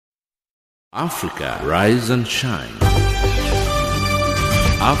Africa, rise and shine.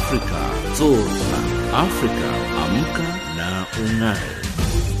 Africa, zorka. Africa, amka na ungae.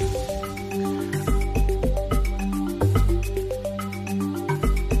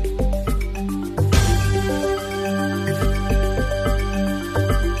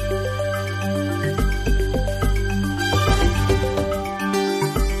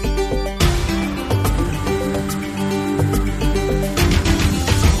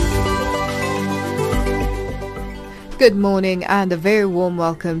 Good morning and a very warm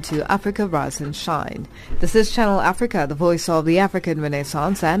welcome to Africa Rise and Shine. This is Channel Africa, the voice of the African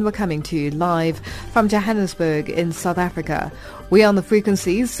Renaissance, and we're coming to you live from Johannesburg in South Africa. We are on the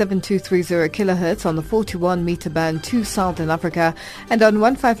frequencies 7230 kHz on the 41 meter band to Southern Africa and on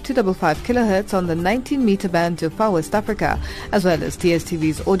 15255 kHz on the 19 meter band to Far West Africa, as well as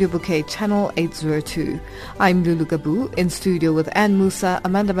DSTV's audio bouquet channel 802. I'm Lulu Gabu in studio with Ann Musa,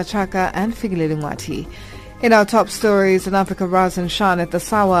 Amanda Machaka and Figile Lungwati. In our top stories, in Africa Rise and Shine at the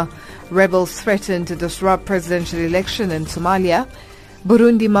Sawa, rebels threaten to disrupt presidential election in Somalia.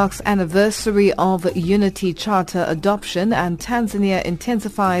 Burundi marks anniversary of Unity Charter adoption, and Tanzania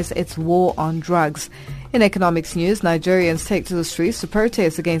intensifies its war on drugs. In economics news, Nigerians take to the streets to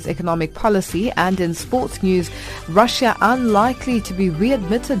protest against economic policy, and in sports news, Russia unlikely to be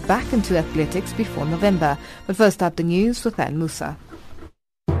readmitted back into athletics before November. But first up, the news with Ann Musa.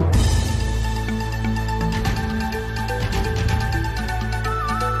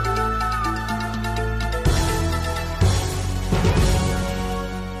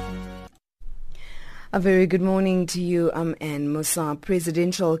 A very good morning to you. I'm Ann Musa.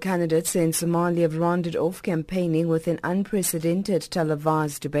 Presidential candidates in Somalia have rounded off campaigning with an unprecedented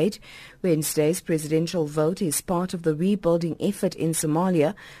televised debate. Wednesday's presidential vote is part of the rebuilding effort in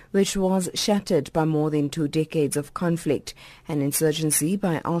Somalia, which was shattered by more than 2 decades of conflict. An insurgency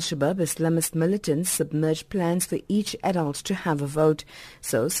by Al-Shabaab Islamist militants submerged plans for each adult to have a vote.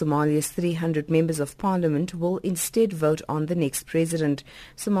 So Somalia's 300 members of parliament will instead vote on the next president.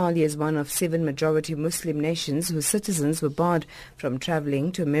 Somalia is one of 7 majority Muslim nations whose citizens were barred from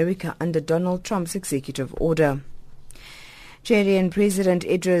travelling to America under Donald Trump's executive order. Nigerian President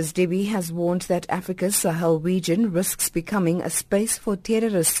Idris Deby has warned that Africa's Sahel region risks becoming a space for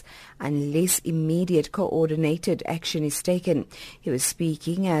terrorists unless immediate coordinated action is taken. He was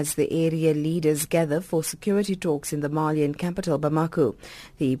speaking as the area leaders gather for security talks in the Malian capital Bamako.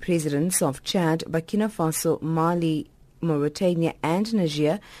 The presidents of Chad, Burkina Faso, Mali, Mauritania and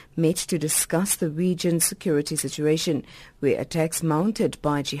Niger met to discuss the region's security situation, where attacks mounted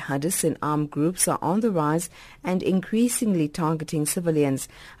by jihadists and armed groups are on the rise and increasingly targeting civilians.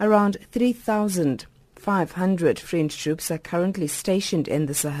 Around 3,500 French troops are currently stationed in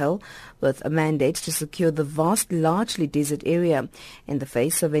the Sahel with a mandate to secure the vast, largely desert area in the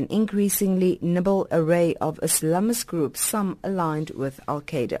face of an increasingly nimble array of Islamist groups, some aligned with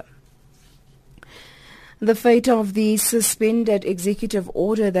Al-Qaeda. The fate of the suspended executive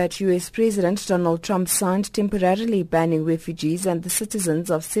order that U.S. President Donald Trump signed temporarily banning refugees and the citizens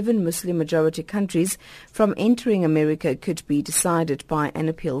of 7 Muslim-majority countries from entering America could be decided by an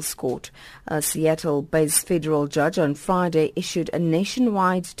appeals court. A Seattle-based federal judge on Friday issued a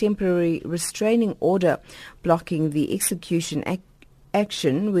nationwide temporary restraining order blocking the execution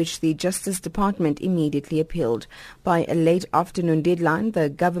action, which the Justice Department immediately appealed. By a late afternoon deadline, the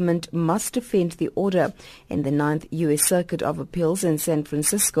government must defend the order in the 9th U.S. Circuit of Appeals in San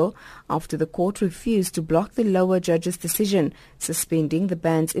Francisco after the court refused to block the lower judge's decision, suspending the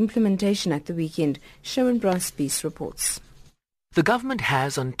ban's implementation at the weekend. Sharon Bryce-Peace reports. The government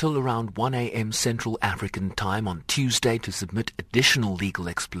has until around 1 a.m. Central African time on Tuesday to submit additional legal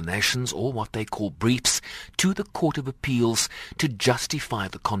explanations, or what they call briefs, to the Court of Appeals to justify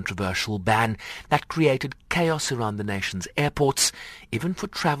the controversial ban that created chaos around the nation's airports, even for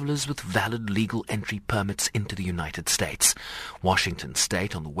travelers with valid legal entry permits into the United States. Washington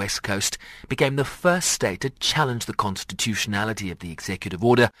State on the West Coast became the first state to challenge the constitutionality of the executive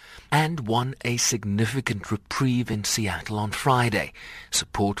order and won a significant reprieve in Seattle on Friday.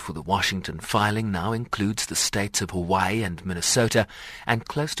 Support for the Washington filing now includes the states of Hawaii and Minnesota and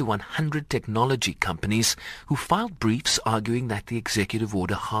close to 100 technology companies who filed briefs arguing that the executive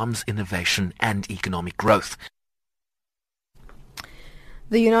order harms innovation and economic growth.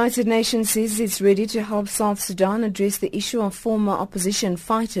 The United Nations says it's ready to help South Sudan address the issue of former opposition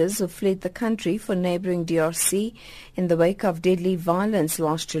fighters who fled the country for neighboring DRC in the wake of deadly violence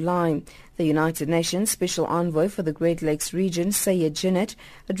last July. The The United Nations Special Envoy for the Great Lakes region, Sayed Jeanette,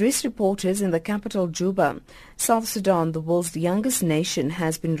 addressed reporters in the capital Juba. South Sudan, the world's youngest nation,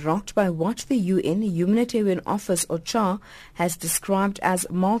 has been rocked by what the UN Humanitarian Office, OCHA, has described as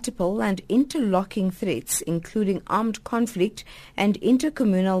multiple and interlocking threats, including armed conflict and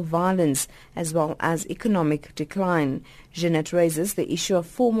intercommunal violence, as well as economic decline. Jeanette raises the issue of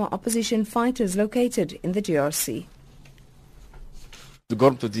former opposition fighters located in the DRC. The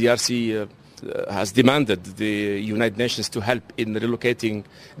government of the DRC has demanded the United Nations to help in relocating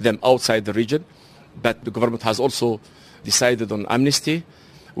them outside the region, but the government has also decided on amnesty.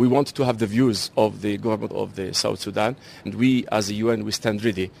 We want to have the views of the government of the South Sudan, and we as the UN, we stand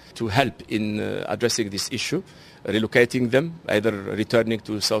ready to help in addressing this issue, relocating them, either returning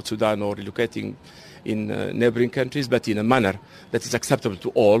to South Sudan or relocating in neighboring countries, but in a manner that is acceptable to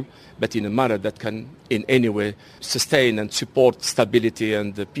all, but in a manner that can in any way sustain and support stability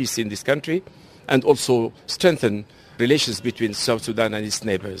and peace in this country, and also strengthen relations between South Sudan and its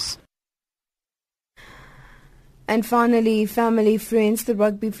neighbors. And finally, family, friends, the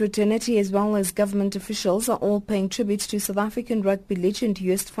rugby fraternity as well as government officials are all paying tribute to South African rugby legend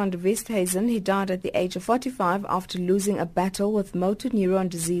Joost van der Westhuizen. He died at the age of 45 after losing a battle with motor neuron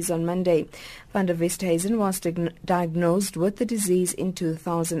disease on Monday. Van der Westhuizen was diagnosed with the disease in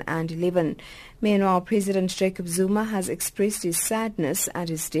 2011. Meanwhile, President Jacob Zuma has expressed his sadness at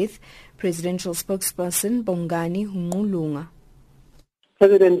his death. Presidential spokesperson Bongani Ngqulunga.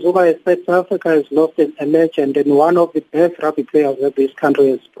 President Zuma has said South Africa has lost a legend and one of the best rugby players that this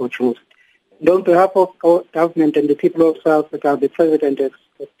country has produced. And on behalf of our government and the people of South Africa, the President has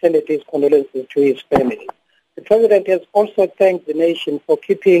extended his condolences to his family. The President has also thanked the nation for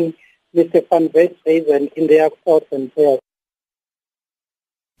keeping Mr. Van Westhuizen in their thoughts and prayers.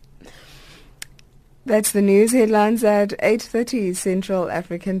 That's the news headlines at 8:30 Central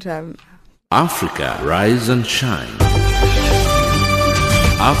African Time. Africa, rise and shine.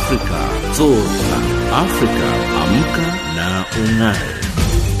 Afrika Zorka, Afrika Amka na Ung'are.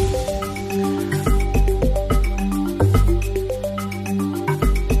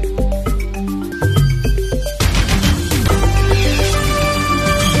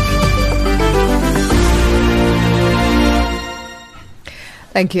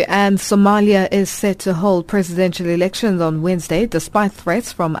 Thank you. And Somalia is set to hold presidential elections on Wednesday, despite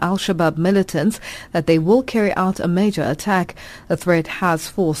threats from al-Shabaab militants that they will carry out a major attack. The threat has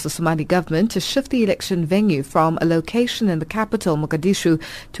forced the Somali government to shift the election venue from a location in the capital, Mogadishu,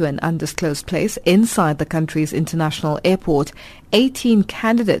 to an undisclosed place inside the country's international airport. 18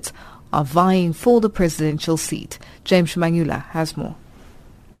 candidates are vying for the presidential seat. James Shimanyula has more.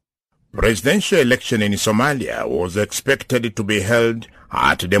 Presidential election in Somalia was expected to be held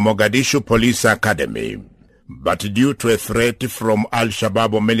at the Mogadishu Police Academy, but due to a threat from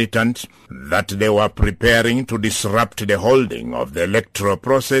al-Shabaab militants that they were preparing to disrupt the holding of the electoral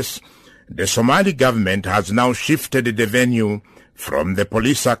process, the Somali government has now shifted the venue from the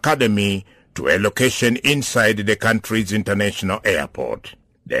police academy to a location inside the country's international airport.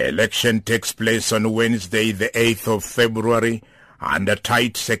 The election takes place on Wednesday, the 8th of February, under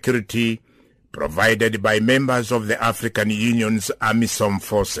tight security provided by members of the African Union's AMISOM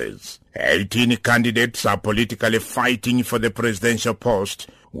forces. 18 candidates are politically fighting for the presidential post,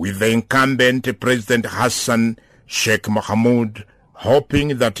 with the incumbent President Hassan Sheikh Mohamud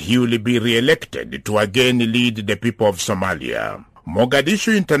hoping that he will be re-elected to again lead the people of Somalia.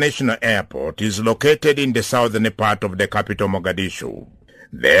 Mogadishu International Airport is located in the southern part of the capital Mogadishu.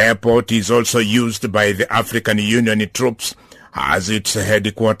 The airport is also used by the African Union troops as its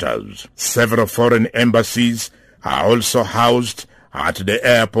headquarters. Several foreign embassies are also housed at the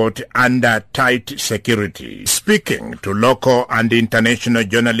airport under tight security. Speaking to local and international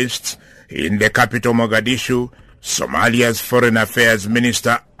journalists in the capital Mogadishu, Somalia's Foreign Affairs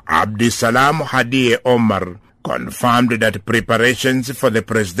Minister Abdisalam Hadie Omar confirmed that preparations for the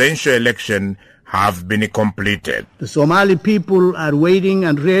presidential election have been completed. The Somali people are waiting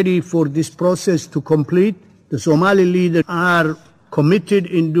and ready for this process to complete. The Somali leaders are committed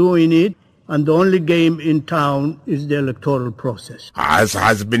in doing it, and the only game in town is the electoral process. As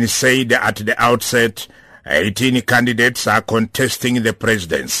has been said at the outset, 18 candidates are contesting the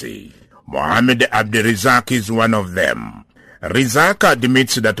presidency. Mohamed Abdirizak is one of them. Rizak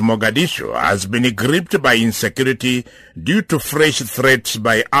admits that Mogadishu has been gripped by insecurity due to fresh threats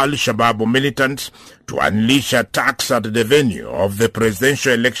by al-Shabaab militants to unleash attacks at the venue of the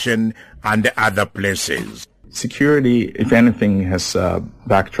presidential election and other places. Security, if anything, has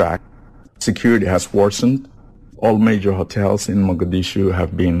backtracked. Security has worsened. All major hotels in Mogadishu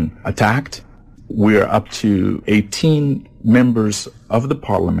have been attacked. We are up to 18 members of the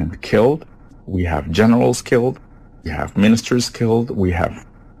parliament killed. We have generals killed. We have ministers killed. We have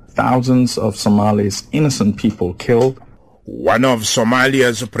thousands of Somalis, innocent people killed. One of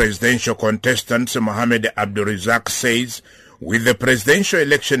Somalia's presidential contestants, Mohamed Abdurizak, says, with the presidential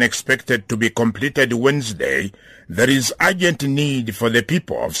election expected to be completed Wednesday, there is urgent need for the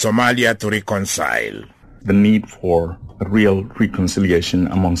people of Somalia to reconcile. The need for a real reconciliation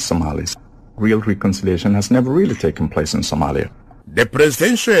among Somalis. Real reconciliation has never really taken place in Somalia. The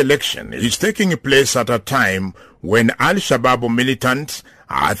presidential election is taking place at a time when Al-Shabaab militants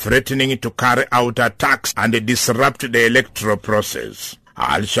are threatening to carry out attacks and disrupt the electoral process.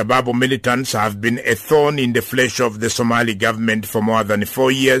 Al-Shabaab militants have been a thorn in the flesh of the Somali government for more than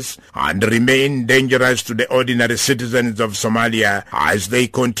 4 years and remain dangerous to the ordinary citizens of Somalia as they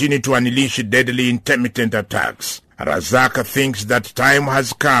continue to unleash deadly intermittent attacks. Razak thinks that time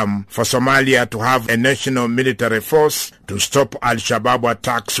has come for Somalia to have a national military force to stop Al-Shabaab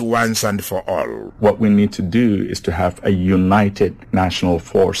attacks once and for all. What we need to do is to have a united national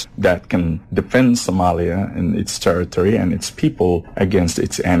force that can defend Somalia and its territory and its people against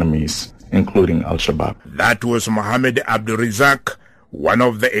its enemies, including Al-Shabaab. That was Mohamed Abdurizak, one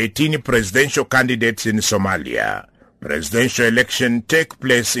of the 18 presidential candidates in Somalia. Presidential election take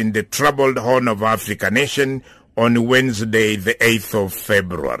place in the troubled Horn of Africa nation on Wednesday, the 8th of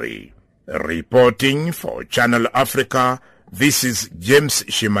February. Reporting for Channel Africa, this is James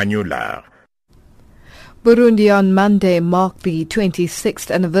Shimanyula. Burundi on Monday marked the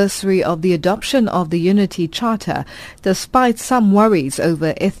 26th anniversary of the adoption of the Unity Charter, despite some worries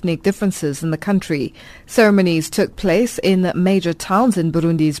over ethnic differences in the country. Ceremonies took place in major towns in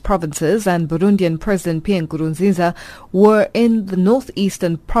Burundi's provinces, and Burundian President Pierre Nkurunziza were in the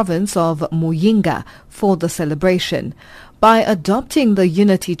northeastern province of Muyinga for the celebration. By adopting the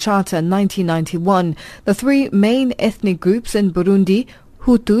Unity Charter in 1991, the three main ethnic groups in Burundi,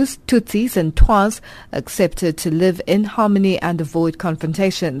 Hutus, Tutsis and Twas, accepted to live in harmony and avoid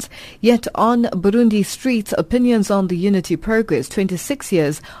confrontations. Yet on Burundi streets, opinions on the unity progress 26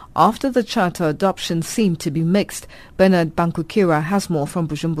 years after the charter adoption seem to be mixed. Bernard Bankukira has more from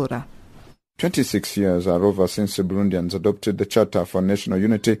Bujumbura. 26 years are over since the Burundians adopted the Charter for National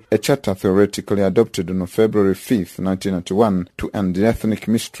Unity, a charter theoretically adopted on February 5, 1991, to end the ethnic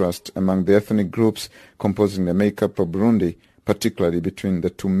mistrust among the ethnic groups composing the makeup of Burundi, particularly between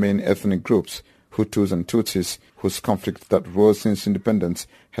the two main ethnic groups, Hutus and Tutsis, whose conflict that rose since independence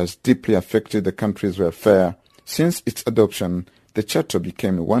has deeply affected the country's welfare. Since its adoption, the Charter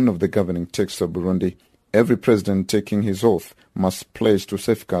became one of the governing texts of Burundi. Every president taking his oath must pledge to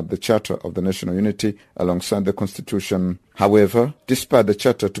safeguard the Charter of the National Unity alongside the Constitution. However, despite the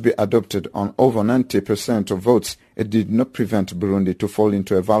Charter to be adopted on over 90% of votes, it did not prevent Burundi to fall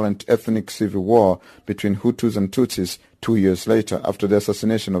into a violent ethnic civil war between Hutus and Tutsis 2 years later after the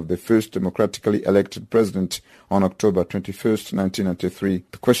assassination of the first democratically elected president on October 21, 1993.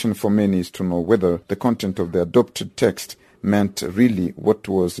 The question for many is to know whether the content of the adopted text meant really what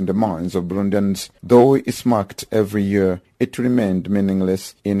was in the minds of Burundians. Though it's marked every year, it remained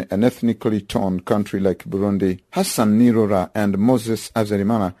meaningless in an ethnically torn country like Burundi. Hassan Nirora and Moses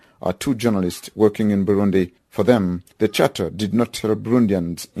Azarimana are two journalists working in Burundi. For them, the Charter did not help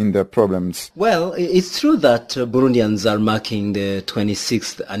Burundians in their problems. Well, it's true that Burundians are marking the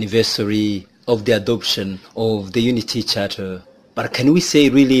 26th anniversary of the adoption of the Unity Charter. But can we say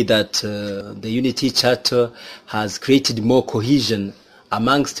really that the Unity Charter has created more cohesion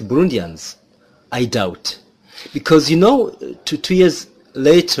amongst Burundians? I doubt. Because, 2 years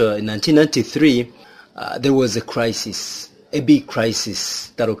later, in 1993, there was a crisis, a big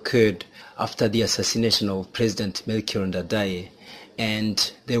crisis that occurred after the assassination of President Melchior Ndadaye.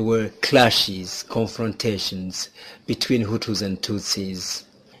 And there were clashes, confrontations between Hutus and Tutsis.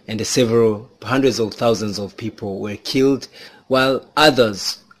 And several hundreds of thousands of people were killed, while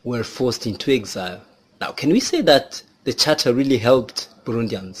others were forced into exile. Now, can we say that the Charter really helped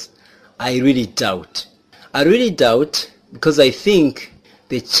Burundians? I really doubt. I really doubt because I think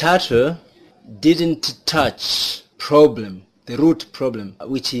the Charter didn't touch the root problem,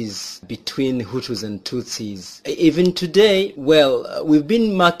 which is between Hutus and Tutsis. Even today, we've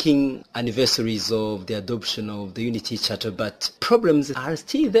been marking anniversaries of the adoption of the Unity Charter, but problems are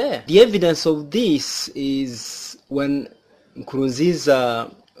still there. The evidence of this is when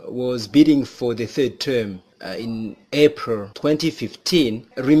Nkurunziza was bidding for the third term in April 2015.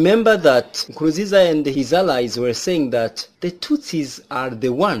 Remember that Nkurunziza and his allies were saying that the Tutsis are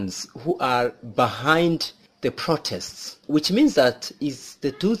the ones who are behind the protests, which means that it's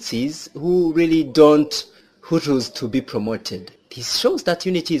the Tutsis who really don't Hutus to be promoted. This shows that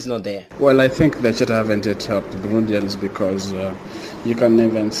unity is not there. Well, I think the Charter haven't yet helped Burundians because You can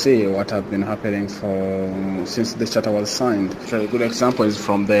even see what has been happening since the charter was signed. A good example is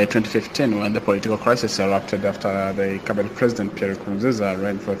from the 2015 when the political crisis erupted after the cabinet president Pierre Nkurunziza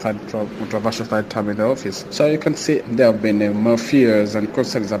ran for controversial third term in the office. So you can see there have been more fears and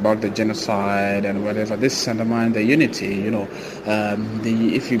concerns about the genocide and whatever. This undermines the unity.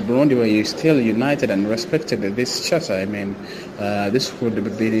 If Burundi were still united and respected this charter, this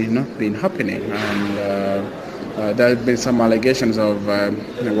would be not been happening. And there have been some allegations of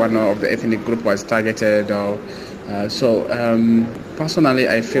one of the ethnic group was targeted. Personally,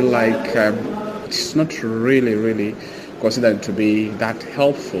 I feel like it's not really considered to be that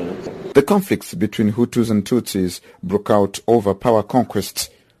helpful. The conflicts between Hutus and Tutsis broke out over power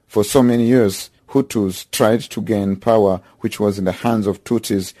conquest. For so many years, Hutus tried to gain power which was in the hands of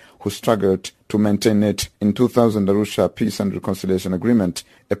Tutsis who struggled to maintain it. In 2000 Arusha Peace and Reconciliation Agreement,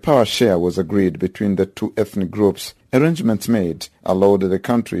 a power share was agreed between the two ethnic groups. Arrangements made allowed the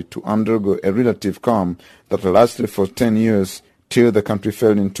country to undergo a relative calm that lasted for 10 years till the country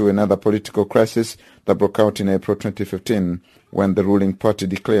fell into another political crisis that broke out in April 2015 when the ruling party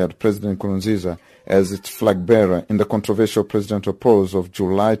declared President Nkurunziza as its flag bearer in the controversial presidential polls of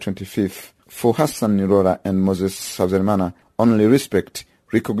July 25th. For Hassan Nirora and Moses Habyarimana, only respect,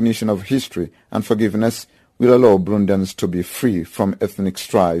 recognition of history and forgiveness will allow Burundians to be free from ethnic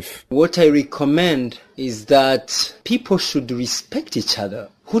strife. What I recommend is that people should respect each other.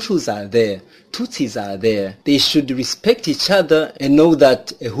 Hutus are there, Tutsis are there. They should respect each other and know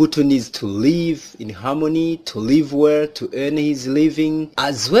that a Hutu needs to live in harmony, to live well, to earn his living,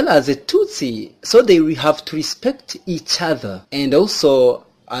 as well as a Tutsi. So they have to respect each other. And also,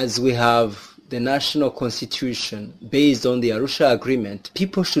 as we have the national constitution based on the Arusha Agreement,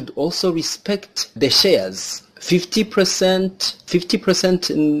 people should also respect the shares. 50%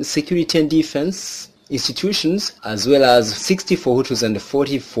 in security and defense institutions, as well as 60 for Hutus and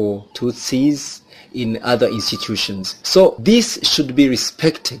 40 for Tutsis in other institutions. So this should be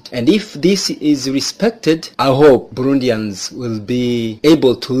respected. And if this is respected, I hope Burundians will be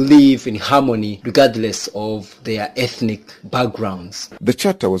able to live in harmony regardless of their ethnic backgrounds. The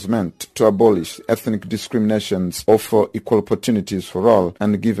charter was meant to abolish ethnic discriminations, offer equal opportunities for all,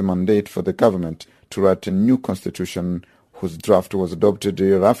 and give a mandate for the government to write a new constitution whose draft was adopted a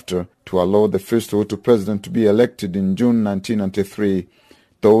year after to allow the first Hutu president to be elected in June 1993.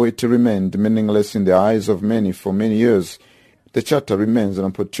 Though it remained meaningless in the eyes of many for many years, the charter remains an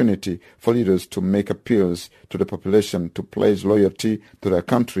opportunity for leaders to make appeals to the population to pledge loyalty to their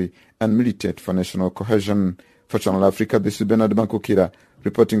country and militate for national cohesion. For Channel Africa, this is Bernard Bankukira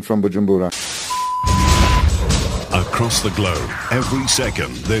reporting from Bujumbura. Across the globe, every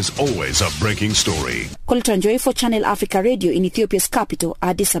second, there's always a breaking story. Koltonjoy for Channel Africa Radio in Ethiopia's capital,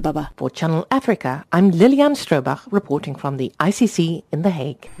 Addis Ababa. For Channel Africa, I'm Lilian Strobach reporting from the ICC in The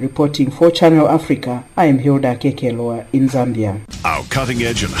Hague. Reporting for Channel Africa, I am Hilda Kekeloa in Zambia. Our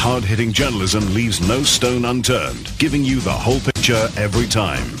cutting-edge and hard-hitting journalism leaves no stone unturned, giving you the whole picture every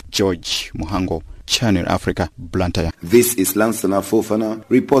time. George Muhango, Channel Africa, Blantyre. This is Lansana Fofana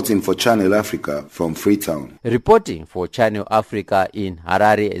reporting for Channel Africa from Freetown. Reporting for Channel Africa in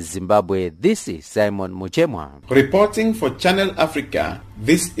Harare, Zimbabwe, this is Simon Muchemwa. Reporting for Channel Africa,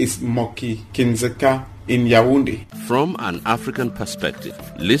 this is Moki Kinzeka in Yaoundé. From an African perspective,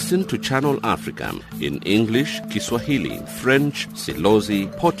 listen to Channel Africa in English, Kiswahili, French,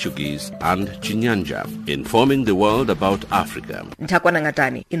 Silozi, Portuguese, and Chinyanja, informing the world about Africa. Ntakwana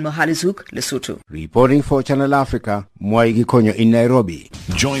Ngatani in Mohalizuk, Lesotho. Reporting for Channel Africa, Mwai Gikonyo in Nairobi.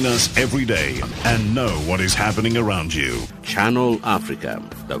 Join us every day and know what is happening around you. Channel Africa,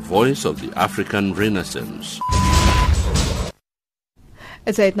 the voice of the African Renaissance.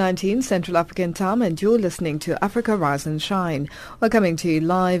 It's 8:19 Central African Time and you're listening to Africa Rise and Shine. We're coming to you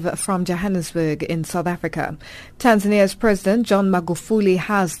live from Johannesburg in South Africa. Tanzania's President John Magufuli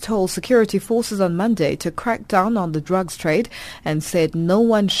has told security forces on Monday to crack down on the drugs trade and said no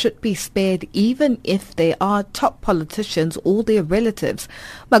one should be spared even if they are top politicians or their relatives.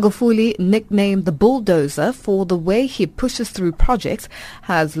 Magufuli, nicknamed the bulldozer for the way he pushes through projects,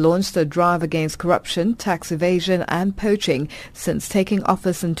 has launched a drive against corruption, tax evasion and poaching since taking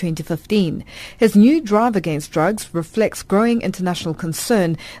office in 2015. His new drive against drugs reflects growing international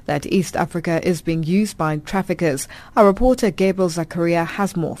concern that East Africa is being used by traffickers. Our reporter Gabriel Zakaria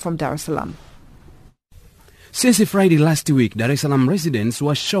has more from Dar es Salaam. Since Friday last week, Dar es Salaam residents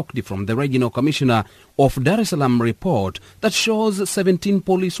were shocked from the Regional Commissioner of Dar es Salaam report that shows 17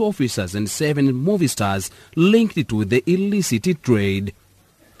 police officers and 7 movie stars linked to the illicit trade.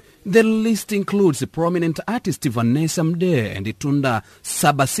 The list includes prominent artist Vanessa Mdee and Tunda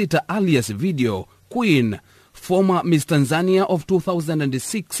Sabasita alias Video Queen, former Miss Tanzania of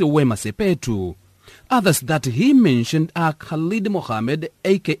 2006 Wema Sepetu. Others that he mentioned are Khalid Mohammed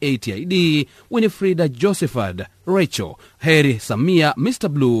aka TID, Winifrida Josephat, Rachel, Heri Samia,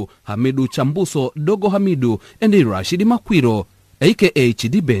 Mr. Blue, Hamidu Chambuso, Dogo Hamidu, and Rashidi Makwiro aka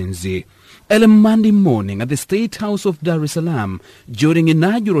Chidi Benzi. Early Monday morning at the State House of Dar es Salaam, during an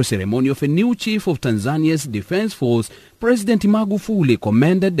inaugural ceremony of a new chief of Tanzania's Defense Force, President Magufuli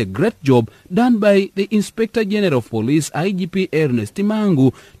commended the great job done by the Inspector General of Police IGP Ernest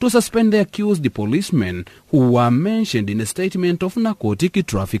Mangu to suspend the accused policemen who were mentioned in a statement of narcotic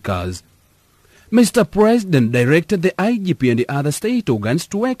traffickers. Mr. President directed the IGP and the other state organs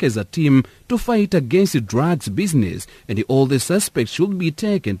to work as a team to fight against the drugs business, and all the suspects should be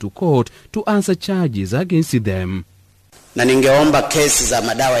taken to court to answer charges against them. I'm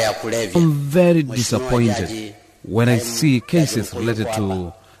very disappointed when I see cases related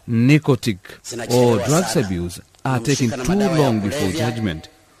to narcotic or drugs abuse are taking too long before judgment.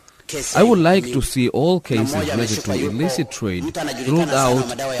 I would like to see all cases related to illicit trade ruled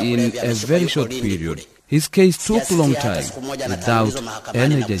out in a very short period. His case took a long time without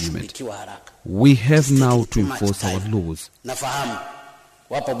any judgment. We have now to enforce our laws.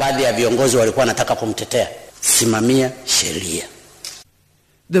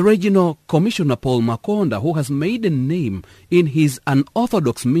 The regional commissioner Paul Makonda, who has made a name in his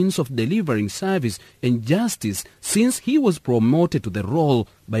unorthodox means of delivering service and justice since he was promoted to the role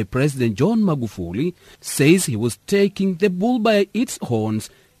by President John Magufuli, says he was taking the bull by its horns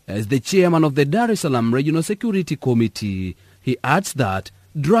as the chairman of the Dar es Salaam Regional Security Committee. He adds that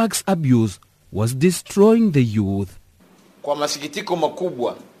drugs abuse was destroying the youth. Kwa masikitiko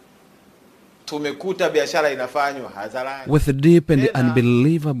makubwa, with a deep and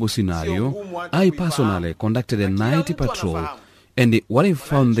unbelievable scenario, I personally conducted a night patrol, and what I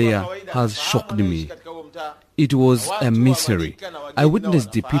found there has shocked me. It was a misery. I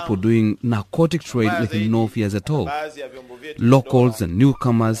witnessed the people doing narcotic trade with no fears at all. Locals and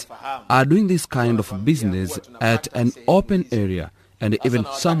newcomers are doing this kind of business at an open area, and even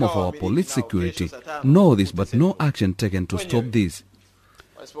some of our police security know this, but no action taken to stop this.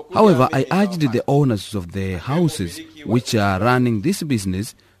 However, I urged the owners of the houses which are running this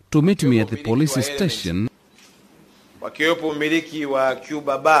business to meet me at the police station.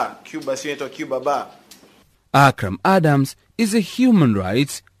 Akram Adams is a human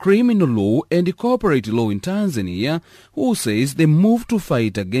rights, criminal law and corporate law in Tanzania who says the move to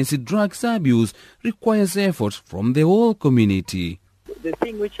fight against drugs abuse requires efforts from the whole community. The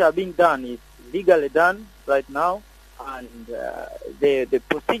thing which are being done is legally done right now, and the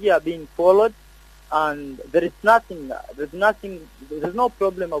procedure being followed, and there's no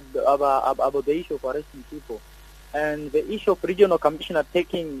problem about the issue of arresting people, and the issue of regional commissioner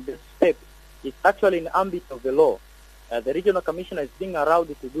taking the step is actually in the ambit of the law. The regional commissioner is being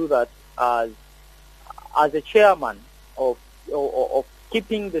allowed to do that as a chairman of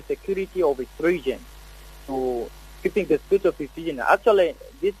keeping the security of its region, to keeping the spirit of its region. Actually,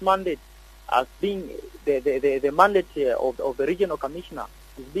 this mandate as being the mandate of the regional commissioner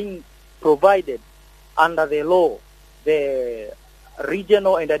is being provided under the law, the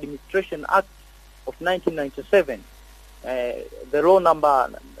Regional and Administration Act of 1997, the law number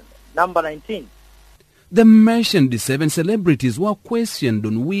 19. The mentioned 7 celebrities were questioned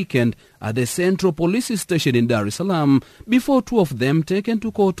on weekend at the Central Police Station in Dar es Salaam before 2 of them taken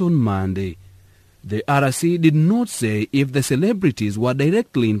to court on Monday. The RC did not say if the celebrities were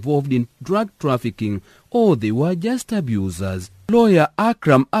directly involved in drug trafficking or they were just abusers. Lawyer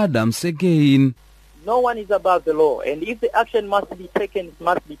Akram Adams again. No one is above the law, and if the action must be taken, it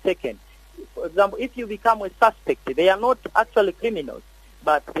must be taken. For example, if you become a suspect, they are not actually criminals,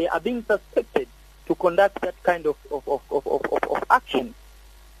 but they are being suspected to conduct that kind of action.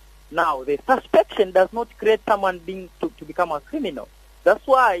 Now, the suspicion does not create someone to become a criminal. That's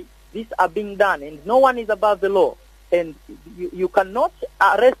why these are being done, and no one is above the law. And you cannot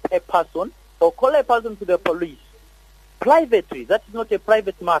arrest a person or call a person to the police privately. That is not a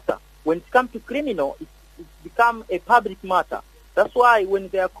private matter. When it comes to criminal, it's become a public matter. That's why when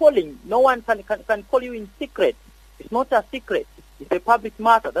they are calling, no one can call you in secret. It's not a secret. It's a public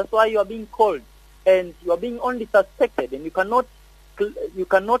matter. That's why you are being called, and you are being only suspected, and you cannot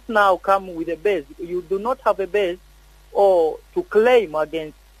now come with a base. You do not have a base or to claim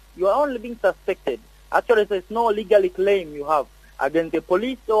against. You are only being suspected. Actually, there's no legal claim you have against the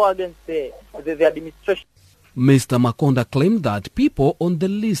police or against the administration. Mr. Makonda claimed that people on the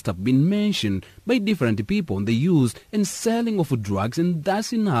list have been mentioned by different people on the use and selling of drugs, and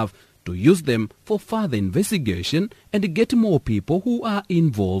that's enough to use them for further investigation and get more people who are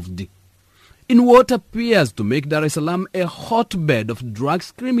involved. In what appears to make Dar es Salaam a hotbed of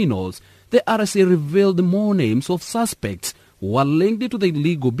drugs criminals, the RC revealed more names of suspects who are linked to the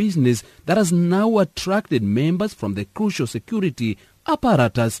illegal business that has now attracted members from the crucial security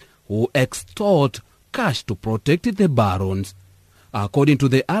apparatus who extort cash to protect the barons. According to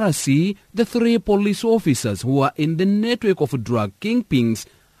the RC, the 3 police officers who are in the network of drug kingpins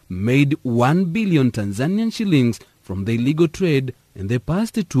made 1 billion Tanzanian shillings from the illegal trade in the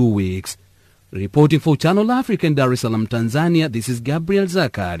past 2 weeks. Reporting for Channel Africa in Dar es Salaam, Tanzania, this is Gabriel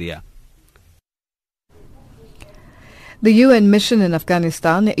Zakaria. The UN mission in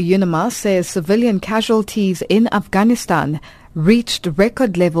Afghanistan, UNAMA, says civilian casualties in Afghanistan reached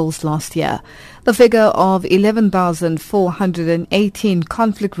record levels last year. The figure of 11,418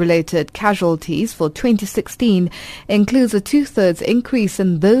 conflict-related casualties for 2016 includes a 2/3 increase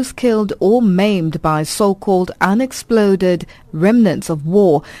in those killed or maimed by so-called unexploded remnants of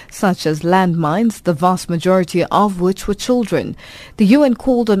war, such as landmines, the vast majority of which were children. The UN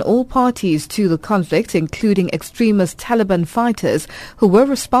called on all parties to the conflict, including extremist Taliban fighters who were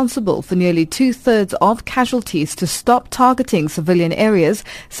responsible for nearly 2/3 of casualties, to stop targeting civilian areas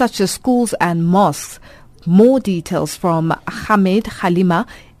such as schools and mosques. More details from Hamid Halima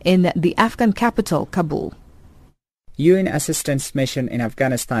in the Afghan capital, Kabul. UN Assistance Mission in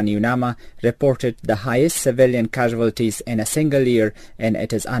Afghanistan, UNAMA, reported the highest civilian casualties in a single year in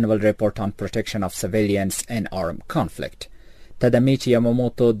its annual report on protection of civilians in armed conflict. Tadamichi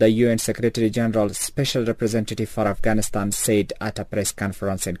Yamamoto, the UN Secretary General's Special Representative for Afghanistan, said at a press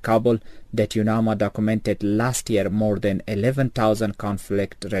conference in Kabul that UNAMA documented last year more than 11,000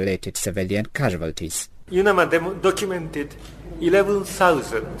 conflict-related civilian casualties. UNAMA documented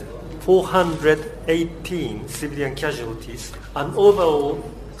 11,418 civilian casualties, an overall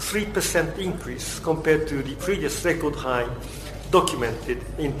 3% increase compared to the previous record high documented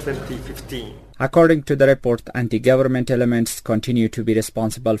in 2015. According to the report, anti-government elements continue to be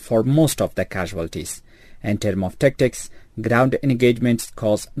responsible for most of the casualties. In terms of tactics, ground engagements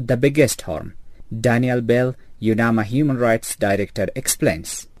cause the biggest harm. Daniel Bell, UNAMA Human Rights Director,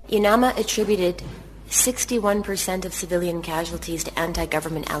 explains. UNAMA attributed 61% of civilian casualties to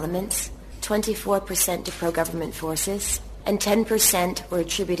anti-government elements, 24% to pro-government forces, and 10% were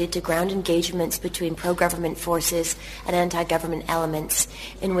attributed to ground engagements between pro-government forces and anti-government elements,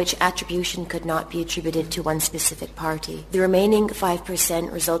 in which attribution could not be attributed to one specific party. The remaining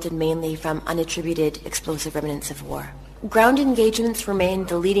 5% resulted mainly from unattributed explosive remnants of war. Ground engagements remain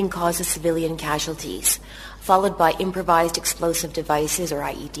the leading cause of civilian casualties, followed by improvised explosive devices, or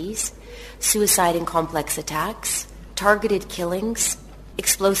IEDs, suicide and complex attacks, targeted killings,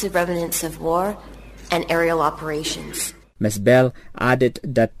 explosive remnants of war, and aerial operations. Ms. Bell added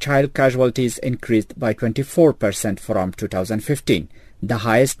that child casualties increased by 24% from 2015, the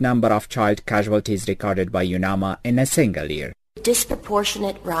highest number of child casualties recorded by UNAMA in a single year.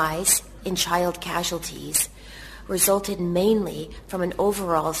 Disproportionate rise in child casualties resulted mainly from an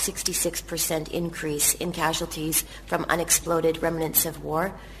overall 66% increase in casualties from unexploded remnants of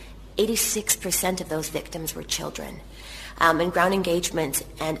war. 86% of those victims were children. And ground engagements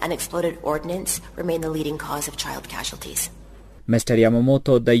and unexploded ordnance remain the leading cause of child casualties. Mr.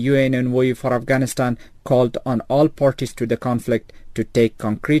 Yamamoto, the UN envoy for Afghanistan, called on all parties to the conflict to take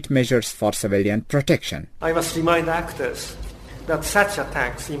concrete measures for civilian protection. I must remind actors that such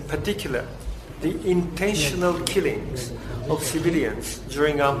attacks, in particular the intentional killings of civilians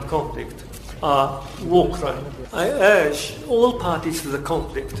during armed conflict, are war crime. I urge all parties to the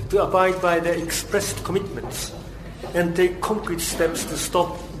conflict to abide by their expressed commitments and take concrete steps to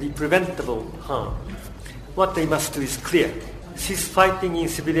stop the preventable harm. What they must do is clear. Cease fighting in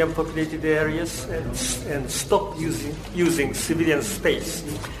civilian populated areas and stop using civilian space,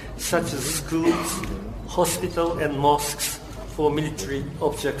 such as schools, hospitals and mosques, for military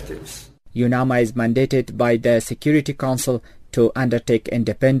objectives. UNAMA is mandated by the Security Council to undertake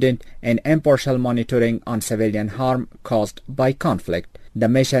independent and impartial monitoring on civilian harm caused by conflict. The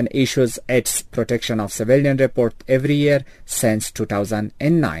mission issues its Protection of Civilian report every year since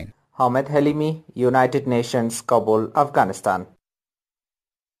 2009. Hamid Halimi, United Nations, Kabul, Afghanistan.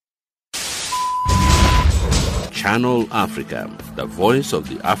 Channel Africa, the voice of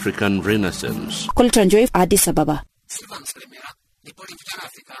the African Renaissance. Kultranjoy, Addis Ababa.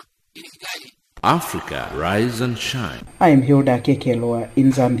 Africa, rise and shine. I am Hilda Kekelwa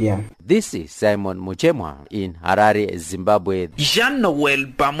in Zambia. This is Simon Muchemwa in Harare, Zimbabwe. Jean-Noel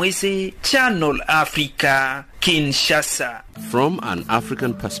Bamwese, Channel Africa, Kinshasa. From an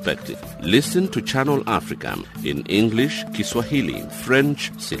African perspective, listen to Channel Africa in English, Kiswahili,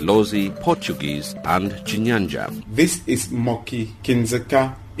 French, Silozi, Portuguese, and Chinyanja. This is Moki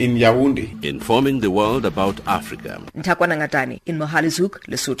Kinzeka in Yaoundé. Informing the world about Africa. Ntakwana Ngatani in Mohalizuk,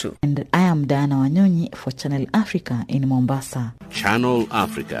 Lesotho. And I am Diana Wanyonyi for Channel Africa in Mombasa. Channel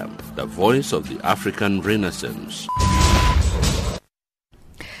Africa, the voice of the African Renaissance.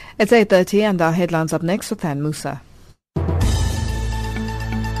 It's 8:30 and our headlines up next with Ann Musa.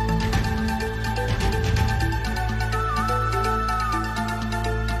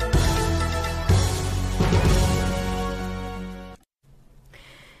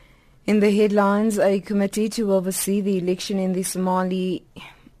 In the headlines, a committee to oversee the election in the Somali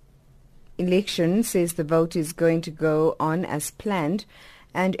election says the vote is going to go on as planned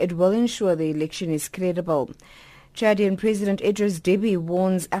and it will ensure the election is credible. Chadian President Idris Deby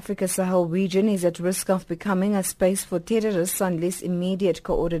warns Africa-Sahel region is at risk of becoming a space for terrorists unless immediate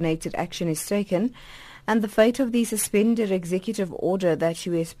coordinated action is taken. And the fate of the suspended executive order that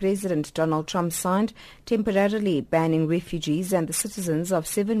U.S. President Donald Trump signed temporarily banning refugees and the citizens of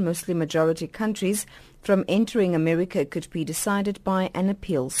 7 Muslim-majority countries from entering America could be decided by an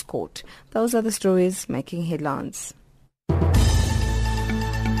appeals court. Those are the stories making headlines.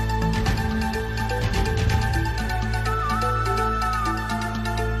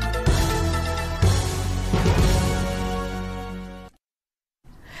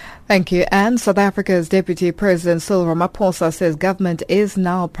 Thank you. And South Africa's Deputy President Cyril Ramaphosa says government is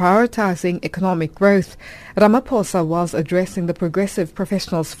now prioritizing economic growth. Ramaphosa was addressing the Progressive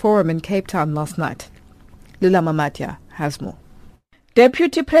Professionals Forum in Cape Town last night. Lula Mamatya has more.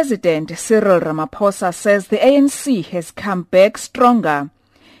 Deputy President Cyril Ramaphosa says the ANC has come back stronger.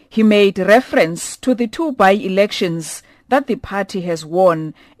 He made reference to the 2 by-elections that the party has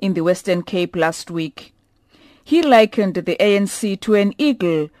won in the Western Cape last week. He likened the ANC to an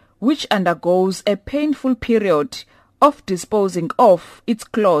eagle which undergoes a painful period of disposing of its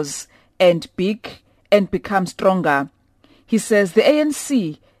claws and beak and become stronger. He says the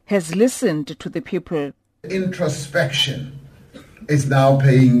ANC has listened to the people. Introspection is now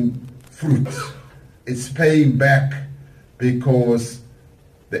paying fruit. It's paying back because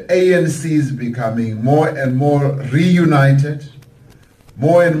the ANC is becoming more and more reunited,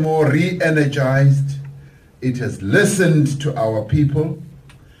 more and more re-energized. It has listened to our people.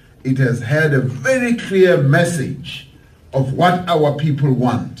 It has had a very clear message of what our people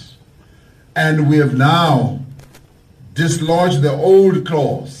want. And we have now dislodged the old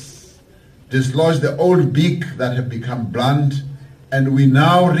claws, dislodged the old beak that have become blunt, and we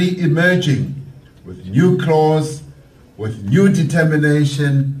now re-emerging with new claws, with new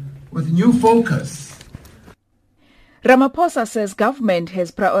determination, with new focus. Ramaphosa says government has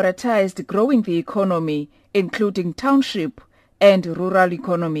prioritized growing the economy, including township and rural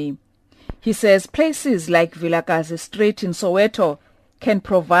economy. He says places like Vilakazi Street in Soweto can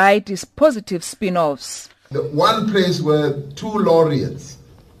provide these positive spin-offs. The one place where 2 laureates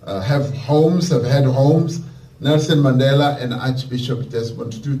have had homes, Nelson Mandela and Archbishop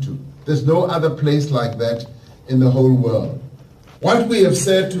Desmond Tutu. There's no other place like that in the whole world. What we have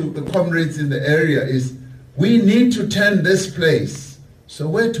said to the comrades in the area is we need to turn this place,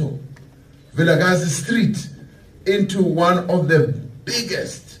 Soweto, Vilakazi Street, into one of the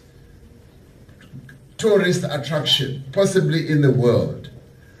biggest tourist attraction possibly in the world,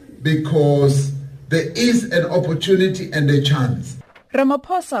 because there is an opportunity and a chance.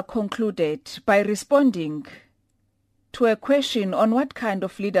 Ramaphosa concluded by responding to a question on what kind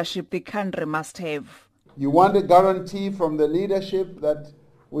of leadership the country must have. You want a guarantee from the leadership that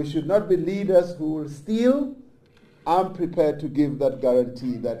we should not be leaders who will steal? I'm prepared to give that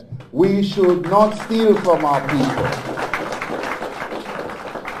guarantee that we should not steal from our people.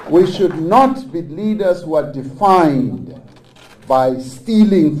 We should not be leaders who are defined by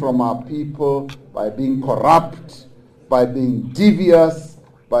stealing from our people, by being corrupt, by being devious,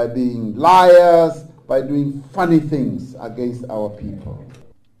 by being liars, by doing funny things against our people.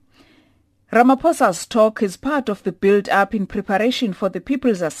 Ramaphosa's talk is part of the build-up in preparation for the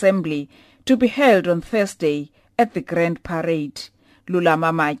People's Assembly to be held on Thursday at the Grand Parade. Lula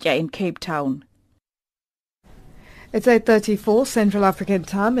Mamatya in Cape Town. It's 8:34 Central African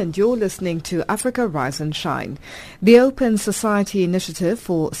Time and you're listening to Africa Rise and Shine. The Open Society Initiative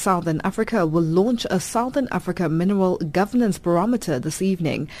for Southern Africa will launch a Southern Africa Mineral Governance Barometer this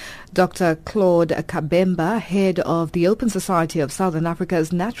evening. Dr. Claude Kabemba, head of the Open Society of Southern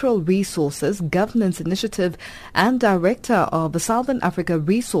Africa's Natural Resources Governance Initiative and director of the Southern Africa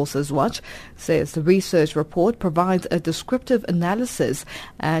Resources Watch, says the research report provides a descriptive analysis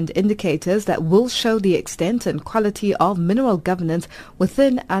and indicators that will show the extent and quality of mineral governance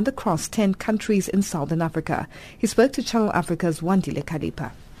within and across 10 countries in Southern Africa. He spoke to Channel Africa's Wandile Kalipa.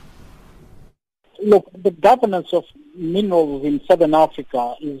 Look, the governance of minerals in Southern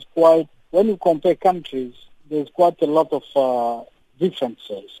Africa is quite, when you compare countries, there's quite a lot of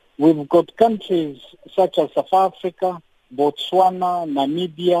differences. We've got countries such as South Africa, Botswana,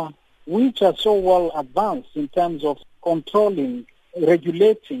 Namibia, which are so well advanced in terms of controlling,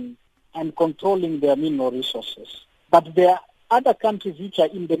 regulating, and controlling their mineral resources. But there are other countries which are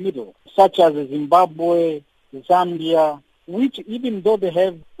in the middle, such as Zimbabwe, Zambia, which even though they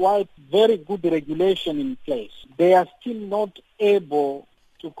have quite very good regulation in place, they are still not able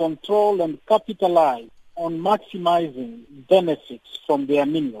to control and capitalize on maximizing benefits from their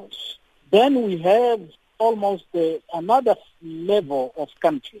minerals. Then we have almost another level of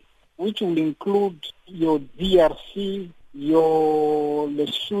country, which will include your DRC, your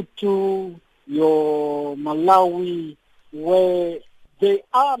Lesotho, your Malawi, where there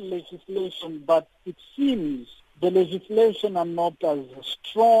are legislation, but it seems the legislation are not as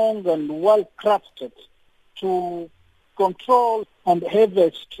strong and well crafted to control and have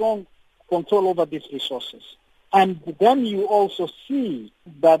a strong control over these resources. And then you also see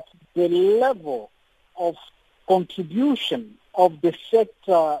that the level of contribution of the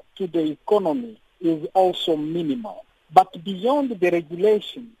sector to the economy is also minimal. But beyond the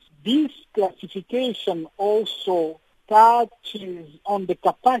regulations, this classification also touches on the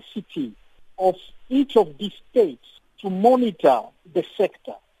capacity of each of these states to monitor the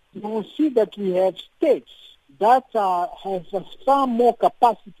sector. You will see that we have states that have far more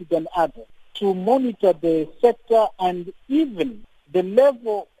capacity than others to monitor the sector and even the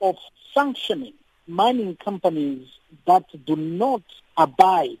level of sanctioning mining companies that do not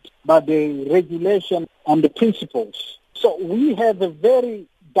abide by the regulation and the principles. So we have a very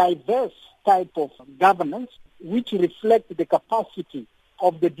diverse type of governance which reflects the capacity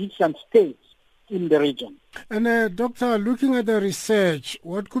of the different states in the region. And Doctor, looking at the research,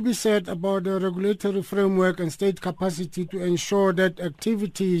 what could be said about the regulatory framework and state capacity to ensure that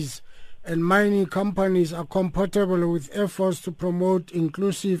activities and mining companies are compatible with efforts to promote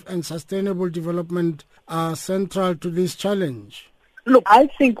inclusive and sustainable development are central to this challenge? Look, I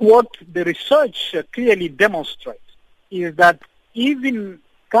think what the research clearly demonstrates is that even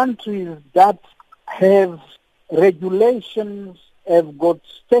countries that have regulations, have got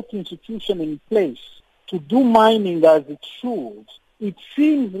state institutions in place to do mining as it should, it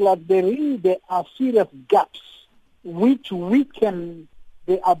seems like there are serious gaps which weaken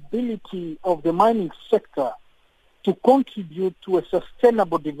the ability of the mining sector to contribute to a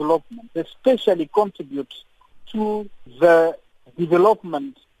sustainable development, especially contribute to the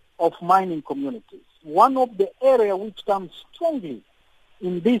development of mining communities. One of the areas which comes strongly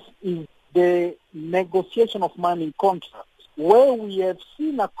in this is the negotiation of mining contracts, where we have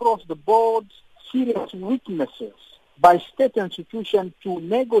seen across the board serious weaknesses by state institutions to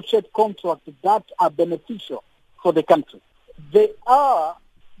negotiate contracts that are beneficial for the country. There are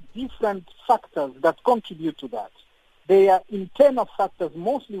different factors that contribute to that. There are internal factors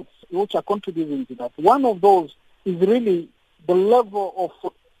mostly which are contributing to that. One of those is really the level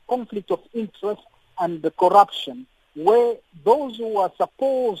of conflict of interest and the corruption, where those who are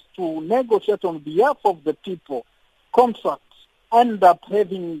supposed to negotiate on behalf of the people contracts end up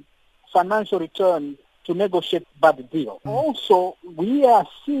having financial return to negotiate bad deals. Also, we are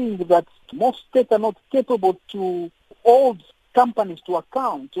seeing that most states are not capable to hold companies to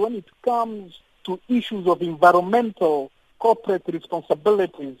account when it comes to issues of environmental corporate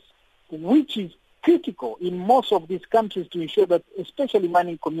responsibilities, which is critical in most of these countries to ensure that especially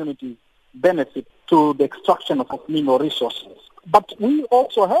mining communities benefit to the extraction of mineral resources. But we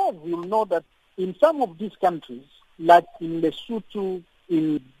also have, you'll know that in some of these countries, like in Lesotho,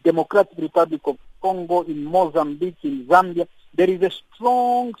 in Democratic Republic of Congo, in Mozambique, in Zambia, there is a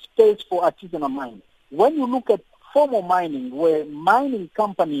strong space for artisanal mining. When you look at formal mining, where mining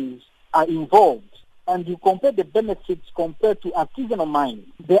companies are involved, and you compare the benefits compared to artisanal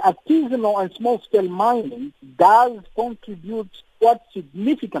mining, the artisanal and small-scale mining does contribute quite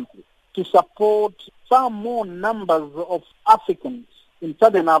significantly to support far more numbers of Africans in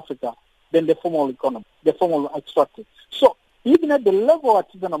Southern Africa than the formal economy, the formal extractive. So even at the level of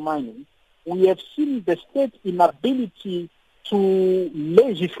artisanal mining, we have seen the state's inability to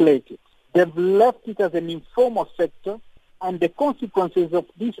legislate it. They've left it as an informal sector, and the consequences of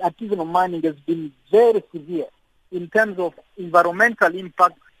this artisanal mining has been very severe in terms of environmental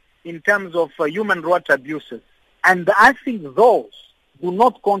impact, in terms of human rights abuses. And I think those do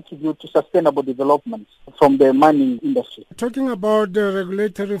not contribute to sustainable development from the mining industry. Talking about the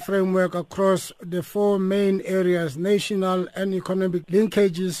regulatory framework across the four main areas, national and economic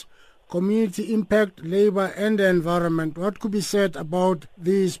linkages, community impact, labor and the environment. What could be said about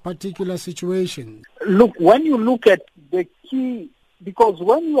these particular situations? Look, when you look at the key, because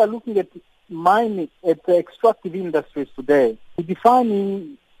when you are looking at mining, at the extractive industries today, we're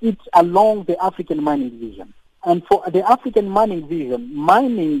defining it along the African mining vision. And for the African mining vision,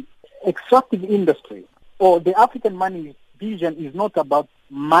 mining, extractive industry, or the African mining vision is not about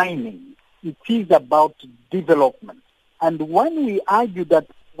mining. It is about development. And when we argue that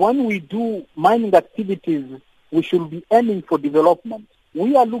when we do mining activities, we should be aiming for development,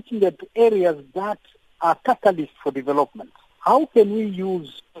 we are looking at areas that are catalysts for development. How can we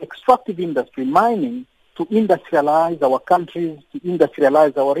use extractive industry, mining, to industrialize our countries, to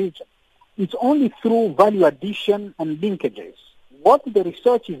industrialize our region? It's only through value addition and linkages. What the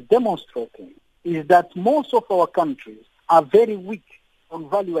research is demonstrating is that most of our countries are very weak on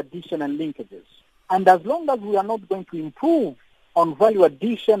value addition and linkages. And as long as we are not going to improve on value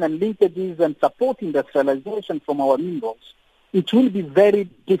addition and linkages and support industrialization from our minerals, it will be very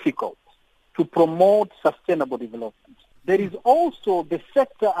difficult to promote sustainable development. There is also the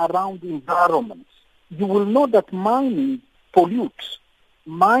sector around environment. You will know that mining pollutes.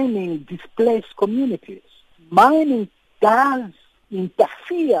 Mining displaces communities. Mining does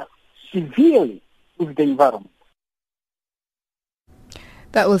interfere severely with the environment.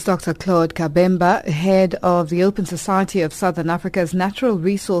 That was Dr. Claude Kabemba, head of the Open Society of Southern Africa's Natural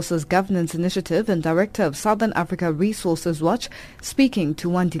Resources Governance Initiative and director of Southern Africa Resources Watch, speaking to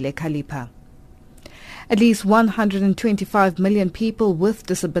Wandile Kalipa. At least 125 million people with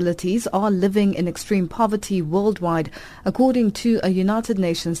disabilities are living in extreme poverty worldwide, according to a United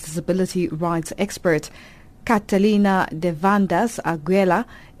Nations disability rights expert. Catalina Devandas Aguela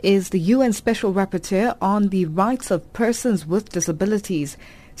is the UN Special Rapporteur on the rights of persons with disabilities.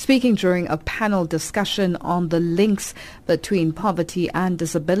 Speaking during a panel discussion on the links between poverty and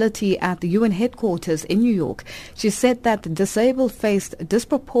disability at the UN headquarters in New York, she said that the disabled faced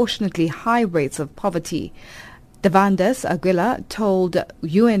disproportionately high rates of poverty. Devandas Aguila told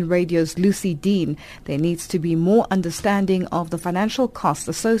UN Radio's Lucy Dean there needs to be more understanding of the financial costs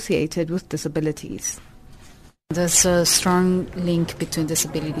associated with disabilities. There's a strong link between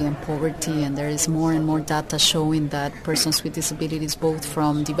disability and poverty, and there is more and more data showing that persons with disabilities, both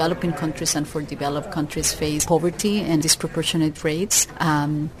from developing countries and for developed countries, face poverty and disproportionate rates.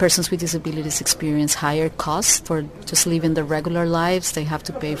 Persons with disabilities experience higher costs for just living their regular lives. They have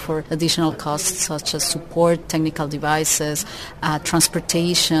to pay for additional costs such as support, technical devices,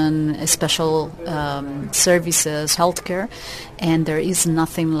 transportation, special services, healthcare, and there is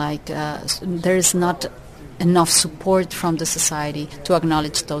nothing like, there is not enough support from the society to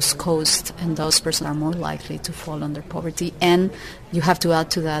acknowledge those costs, and those persons are more likely to fall under poverty. And you have to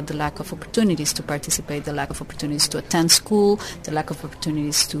add to that the lack of opportunities to participate, the lack of opportunities to attend school, the lack of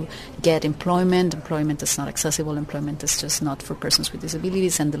opportunities to get employment. Employment is not accessible, employment is just not for persons with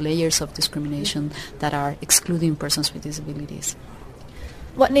disabilities, and the layers of discrimination that are excluding persons with disabilities.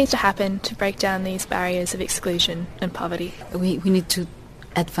 What needs to happen to break down these barriers of exclusion and poverty? We need to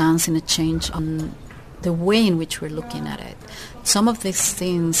advance in a change on the way in which we're looking at it. Some of these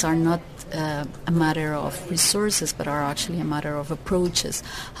things are not a matter of resources, but are actually a matter of approaches.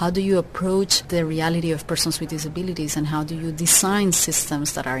 How do you approach the reality of persons with disabilities, and how do you design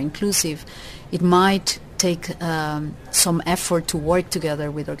systems that are inclusive? It might take some effort to work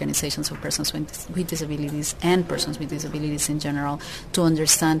together with organizations of persons with disabilities and persons with disabilities in general to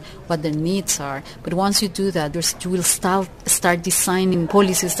understand what their needs are. But once you do that, you will start designing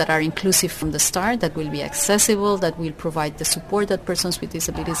policies that are inclusive from the start, that will be accessible, that will provide the support that persons with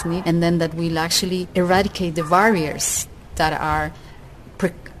disabilities need, and then that will actually eradicate the barriers that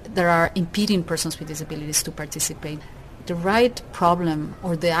are impeding persons with disabilities to participate. The right problem,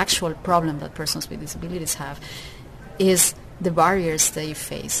 or the actual problem that persons with disabilities have, is the barriers they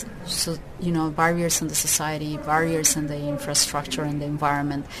face. So, barriers in the society, barriers in the infrastructure and the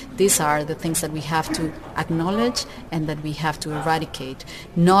environment. These are the things that we have to acknowledge and that we have to eradicate.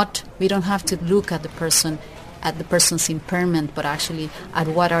 We don't have to look at the person's impairment, but actually at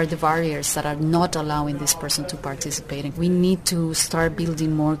what are the barriers that are not allowing this person to participate. We need to start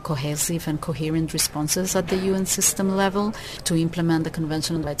building more cohesive and coherent responses at the UN system level to implement the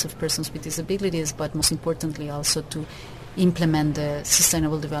Convention on the Rights of Persons with Disabilities, but most importantly also to implement the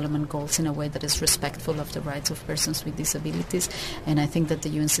Sustainable Development Goals in a way that is respectful of the rights of persons with disabilities. And I think that the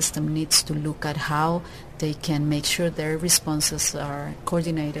UN system needs to look at how they can make sure their responses are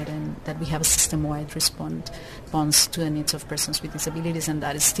coordinated and that we have a system-wide response to the needs of persons with disabilities, and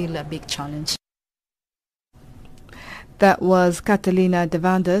that is still a big challenge. That was Catalina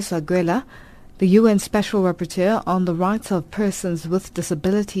Devandas Aguila, The UN Special Rapporteur on the Rights of Persons with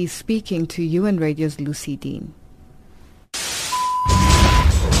Disabilities speaking to UN Radio's Lucy Dean.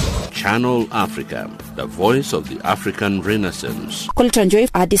 Channel Africa, the voice of the African Renaissance. Colton Joy,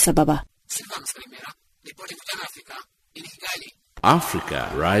 Addis Ababa.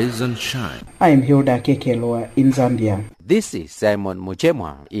 Africa, rise and shine. I am Hilda Kekeloa in Zambia. This is Simon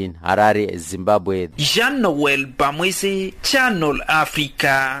Muchemwa in Harare, Zimbabwe. Jean-Noel Bamwese, Channel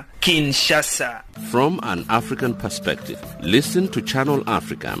Africa, Kinshasa. From an African perspective, listen to Channel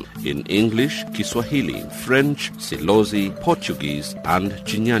Africa in English, Kiswahili, French, Silozi, Portuguese, and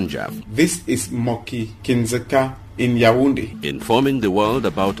Chinyanja. This is Moki Kinzeka in Yaoundé, informing the world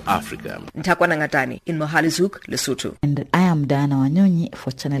about Africa. Ntakwana Ngatani in Mohalizuk, Lesotho. And I am Diana Wanyonyi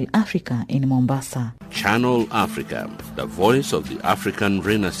for Channel Africa in Mombasa. Channel Africa, the voice of the African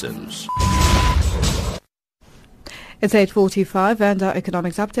Renaissance. It's 8:45 and our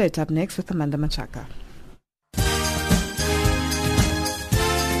economics update up next with Amanda Machaka.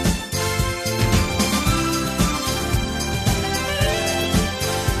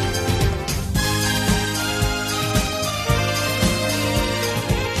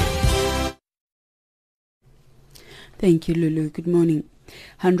 Thank you, Lulu. Good morning.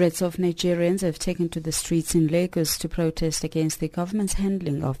 Hundreds of Nigerians have taken to the streets in Lagos to protest against the government's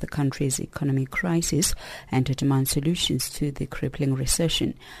handling of the country's economic crisis and to demand solutions to the crippling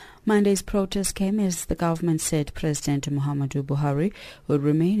recession. Monday's protest came as the government said President Muhammadu Buhari would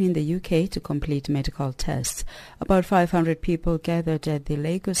remain in the UK to complete medical tests. About 500 people gathered at the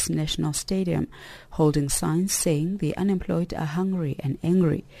Lagos National Stadium, holding signs saying the unemployed are hungry and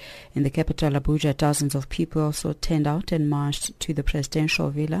angry. In the capital Abuja, dozens of people also turned out and marched to the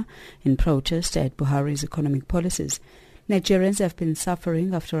presidential villa in protest at Buhari's economic policies. Nigerians have been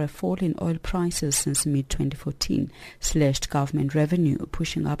suffering after a fall in oil prices since mid-2014, slashed government revenue,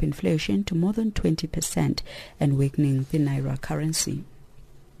 pushing up inflation to more than 20% and weakening the naira currency.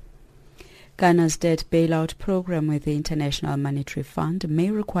 Ghana's debt bailout program with the International Monetary Fund may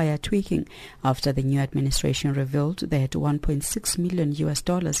require tweaking after the new administration revealed that $1.6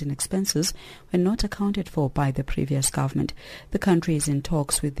 million in expenses were not accounted for by the previous government. The country is in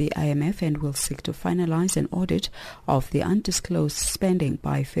talks with the IMF and will seek to finalize an audit of the undisclosed spending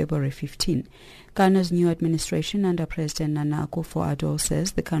by February 15. Ghana's new administration under President Nana Akufo-Addo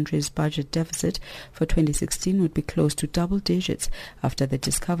says the country's budget deficit for 2016 would be close to double digits after the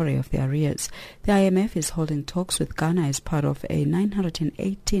discovery of the arrears. The IMF is holding talks with Ghana as part of a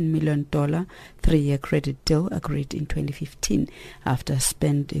 $918 million three-year credit deal agreed in 2015 after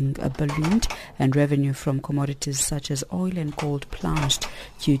spending ballooned and revenue from commodities such as oil and gold plunged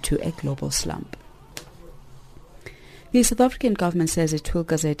due to a global slump. The South African government says it will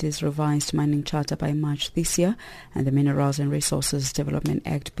gazette its revised mining charter by March this year and the Minerals and Resources Development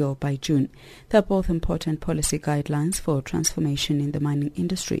Act bill by June. They are both important policy guidelines for transformation in the mining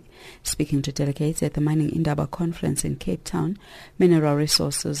industry. Speaking to delegates at the Mining Indaba conference in Cape Town, Mineral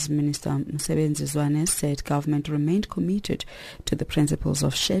Resources Minister Msebenzi Zwane said government remained committed to the principles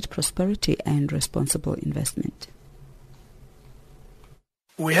of shared prosperity and responsible investment.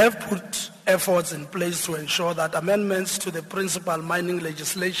 We have put efforts in place to ensure that amendments to the principal mining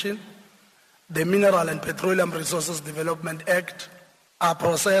legislation, the Mineral and Petroleum Resources Development Act, are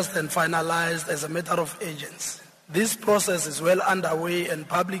processed and finalized as a matter of urgency. This process is well underway and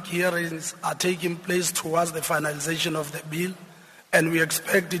public hearings are taking place towards the finalization of the bill, and we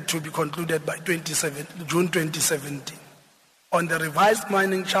expect it to be concluded by June 2017. On the revised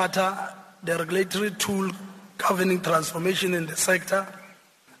mining charter, the regulatory tool governing transformation in the sector,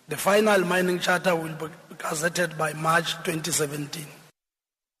 the final mining charter will be gazetted by March 2017.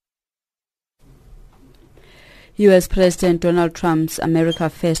 U.S. President Donald Trump's America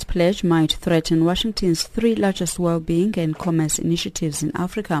First pledge might threaten Washington's three largest well-being and commerce initiatives in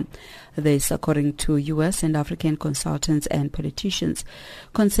Africa. This, according to U.S. and African consultants and politicians.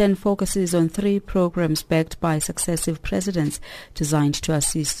 Concern focuses on three programs backed by successive presidents designed to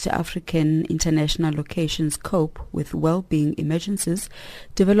assist African international locations cope with well-being emergencies,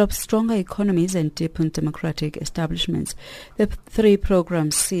 develop stronger economies, and deepen democratic establishments. The three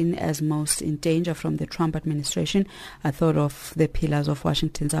programs seen as most in danger from the Trump administration are thought of the pillars of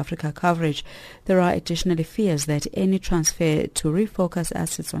Washington's Africa coverage. There are additionally fears that any transfer to refocus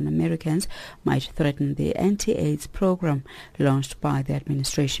assets on Americans might threaten the anti-AIDS program launched by the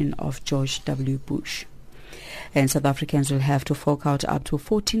administration of George W. Bush. And South Africans will have to fork out up to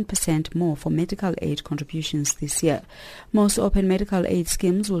 14% more for medical aid contributions this year. Most open medical aid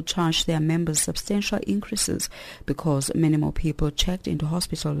schemes will charge their members substantial increases because many more people checked into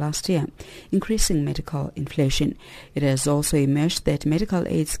hospital last year, increasing medical inflation. It has also emerged that medical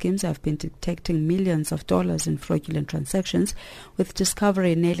aid schemes have been detecting millions of dollars in fraudulent transactions, with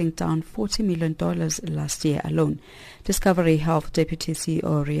Discovery nailing down $40 million last year alone. Discovery Health Deputy CEO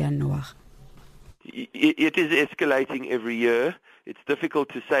Rian Noah. It is escalating every year. It's difficult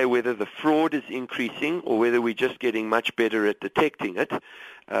to say whether the fraud is increasing or whether we're just getting much better at detecting it.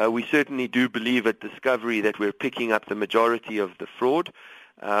 We certainly do believe at Discovery that we're picking up the majority of the fraud.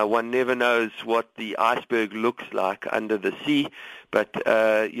 One never knows what the iceberg looks like under the sea, but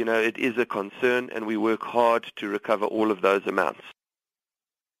it is a concern, and we work hard to recover all of those amounts.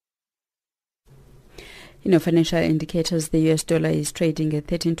 Financial indicators, the US dollar is trading at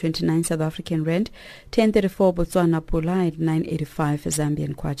 13.29 South African rand, 10.34 Botswana pula at 9.85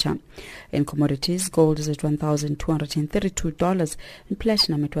 Zambian kwacha. In commodities, gold is at $1,232 and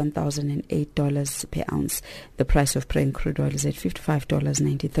platinum at $1,008 per ounce. The price of Brent crude oil is at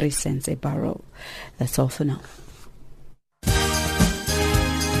 $55.93 a barrel. That's all for now.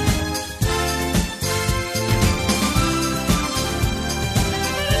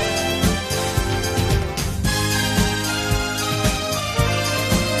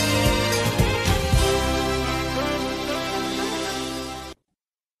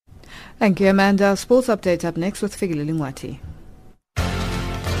 Thank you, Amanda. Sports update up next with Figile Lingwati.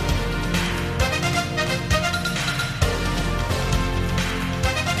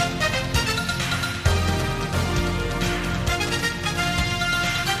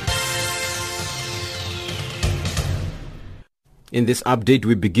 In this update,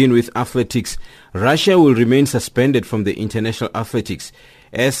 we begin with athletics. Russia will remain suspended from the international athletics,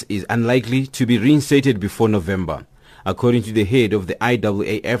 as is unlikely to be reinstated before November. According to the head of the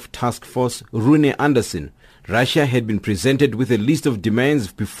IAAF task force, Rune Anderson, Russia had been presented with a list of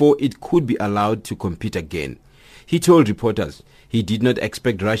demands before it could be allowed to compete again. He told reporters he did not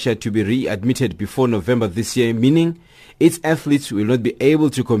expect Russia to be readmitted before November this year, meaning its athletes will not be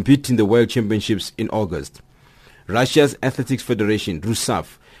able to compete in the World Championships in August. Russia's Athletics Federation,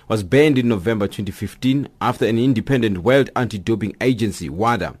 RUSAF, was banned in November 2015 after an independent World Anti-Doping Agency,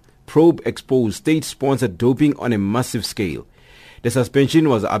 WADA, probe exposed state-sponsored doping on a massive scale. The suspension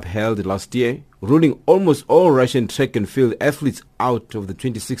was upheld last year, ruling almost all Russian track and field athletes out of the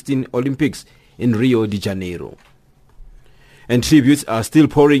 2016 Olympics in Rio de Janeiro. And tributes are still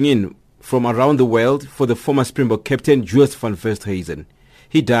pouring in from around the world for the former Springbok captain Joost van Veerhuizen.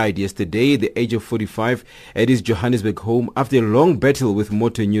 He died yesterday at the age of 45 at his Johannesburg home after a long battle with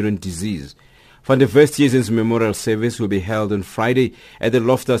motor neuron disease. Van der Veerhuizen's memorial service will be held on Friday at the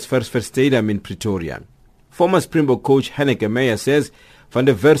Loftus Versford Stadium in Pretoria. Former Springbok coach Hanneke Meyer says Van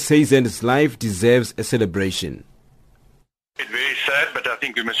der Veerhuizen's life deserves a celebration. It's very sad, but I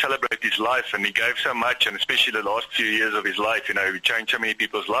think we must celebrate his life, and he gave so much, and especially the last few years of his life, he changed so many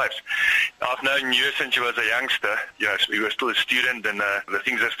people's lives. I've known you since he was a youngster. Yes, he was still a student, and the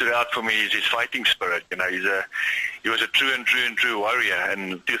things that stood out for me is his fighting spirit. He was a true warrior.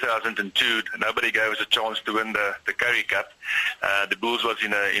 And in 2002, nobody gave us a chance to win the Currie Cup. The Bulls was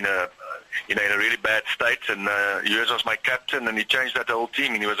in a really bad state, and Joost was my captain, and he changed that whole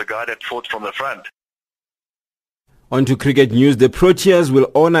team, and he was a guy that fought from the front. On to cricket news. The Proteas will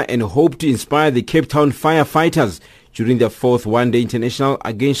honour and hope to inspire the Cape Town Firefighters during their fourth one-day international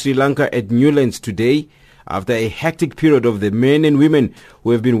against Sri Lanka at Newlands today, after a hectic period of the men and women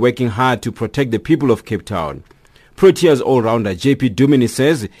who have been working hard to protect the people of Cape Town. Proteas all-rounder JP Duminy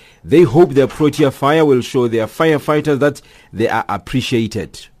says they hope their Protea Fire will show their firefighters that they are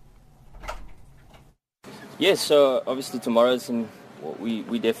appreciated. Yes, so obviously tomorrow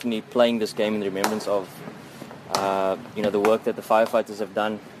we definitely playing this game in remembrance of the work that the firefighters have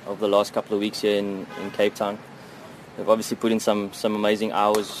done over the last couple of weeks here in Cape Town. They've obviously put in some amazing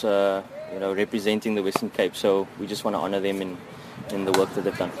hours, representing the Western Cape. So we just want to honour them in the work that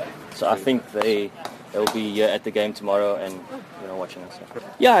they've done. So I think they'll be here at the game tomorrow and watching us.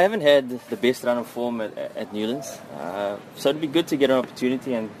 Yeah, I haven't had the best run of form at Newlands, so it'd be good to get an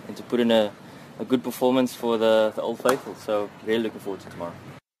opportunity and to put in a good performance for the Old Faithful. So really looking forward to tomorrow.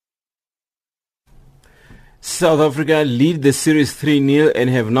 South Africa lead the series 3-0 and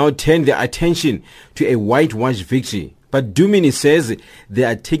have now turned their attention to a whitewash victory. But Duminy says they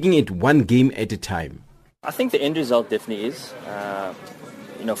are taking it one game at a time. I think the end result definitely is.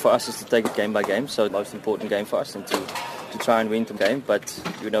 For us is to take it game by game. So the most important game for us and to try and win the game, but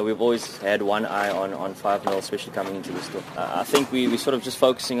we've always had one eye on 5-0, especially coming into this tour. I think we're sort of just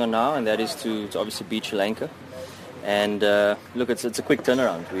focusing on now, and that is to obviously beat Sri Lanka. And look, it's a quick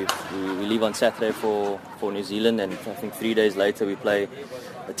turnaround. We leave on Saturday for New Zealand, and I think 3 days later we play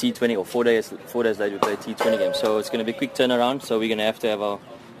a T20, or 4 days later we play a T20 game. So it's going to be a quick turnaround, so we're going to have our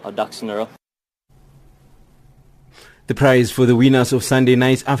ducks in a row. The prize for the winners of Sunday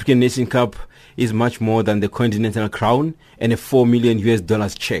night's African Nation Cup is much more than the Continental Crown and a $4 million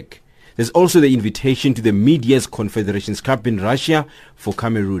check. There's also the invitation to the Mid-Years Confederations Cup in Russia for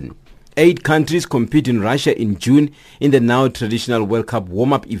Cameroon. 8 countries compete in Russia in June in the now traditional World Cup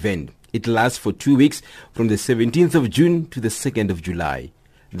warm-up event. It lasts for 2 weeks from the 17th of June to the 2nd of July.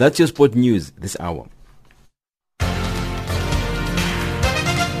 That's your sport news this hour.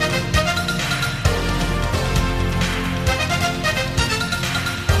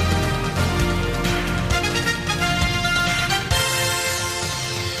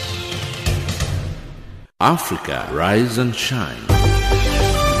 Africa, rise and shine.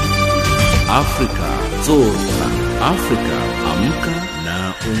 Africa, zorka. Africa, amka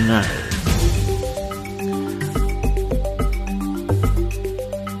na ung'are.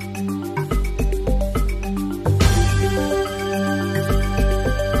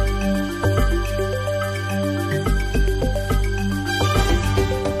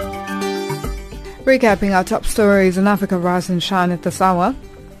 Recapping our top stories in Africa Rise and Shine at this hour.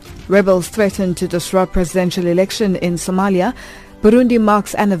 Rebels threaten to disrupt presidential election in Somalia. Burundi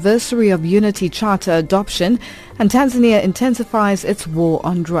marks anniversary of Unity Charter adoption, and Tanzania intensifies its war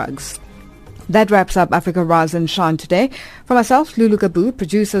on drugs. That wraps up Africa Rise and Shine today. For myself, Lulu Gabu,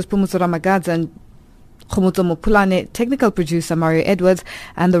 producers Pumuzo Ramagadza and Khumuto Mopulane, technical producer Mario Edwards,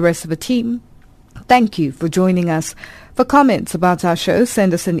 and the rest of the team, thank you for joining us. For comments about our show,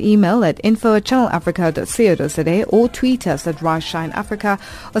 send us an email at info@channelafrica.co.za or tweet us at Rise Shine Africa,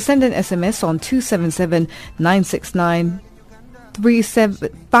 or send an SMS on 277-969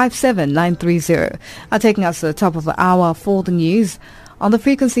 57930. Taking us to the top of the hour for the news. On the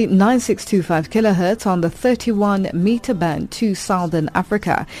frequency 9625 kHz on the 31 meter band to Southern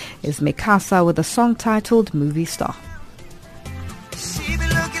Africa is Mikasa with a song titled Movie Star. She be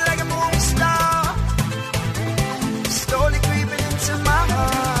looking like a movie star, slowly creeping into my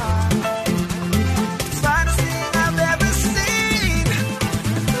heart. Finest thing I've ever seen.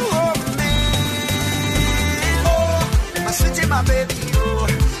 Oh man, oh, my sweetie, my baby, oh,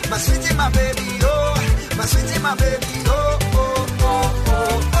 my sweetie, my baby, oh, my sweetie, my baby, oh, oh, oh,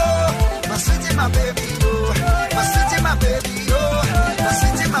 oh, oh, my sweetie, my baby, oh, my sweetie, my baby, oh, my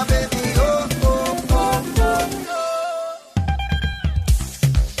sweetie, my baby, oh, oh, oh, oh.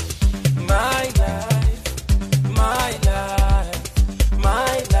 My life, my life,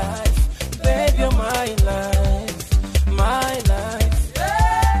 my life, baby, you're my life, my life,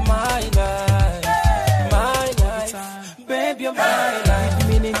 my life, my life, baby, you're my life,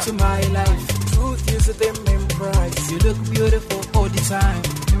 meaning to my life. Truth is the main prize. You look beautiful all the time.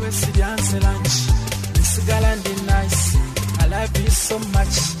 You will see the answer lunch. This girl and the nice. I love you so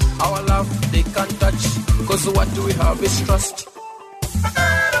much. Our love they can't touch. Cause what do we have is trust.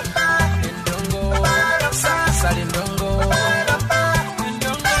 Salindongo,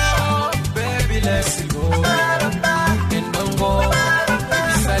 baby, let's go. Indongo,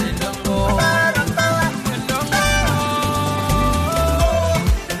 baby, salindongo, indongo.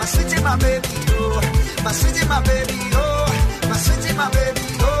 My sweetie, my baby, oh, my sweetie, my baby, oh, my sweetie, my baby,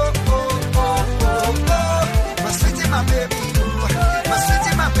 oh, oh, oh, oh, oh, my sweetie, my baby, oh, my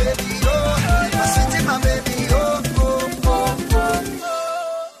sweetie, my baby, oh, my sweetie, my baby, oh, oh, oh, oh.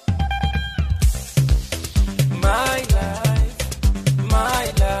 My life, my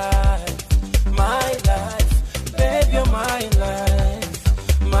life, my life, baby, you're my life,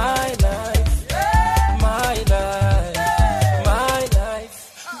 my life, my life, my life,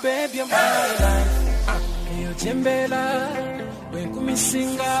 baby, you're my life. Yo jembela, when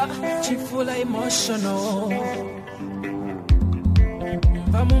kumisinga, chifula emotional.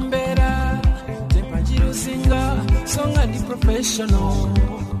 Pamumbera, tempanjiru singa, songa di professional.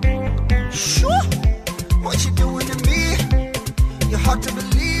 Sure. What you doing to me? You're hard to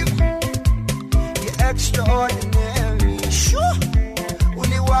believe. You're extraordinary. Sure.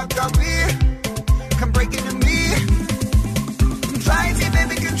 When you walk up here, come break into me. Anxiety,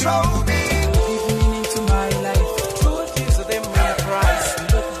 baby, control me. Give meaning to my life. Truth is that they my price. You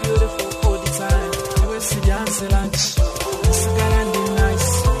look beautiful all the time. You will see dance lunch. This girl and the nice.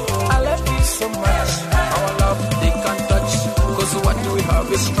 I love you so much. Our love they can't touch. Cause what do we have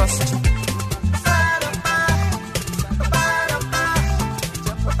is trust.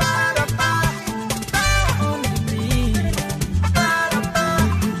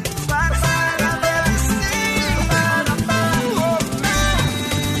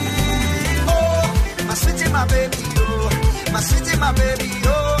 my baby,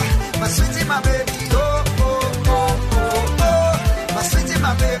 oh, my sweetie, my baby, oh, oh, oh, oh, oh, my sweetie,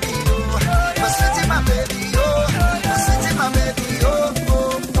 my baby, oh, my sweetie, my baby, oh, my sweetie, my baby, oh,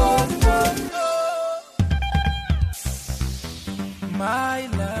 oh, oh, oh. My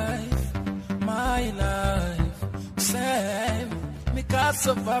life, same, me cats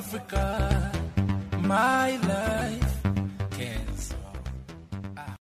of Africa, my life.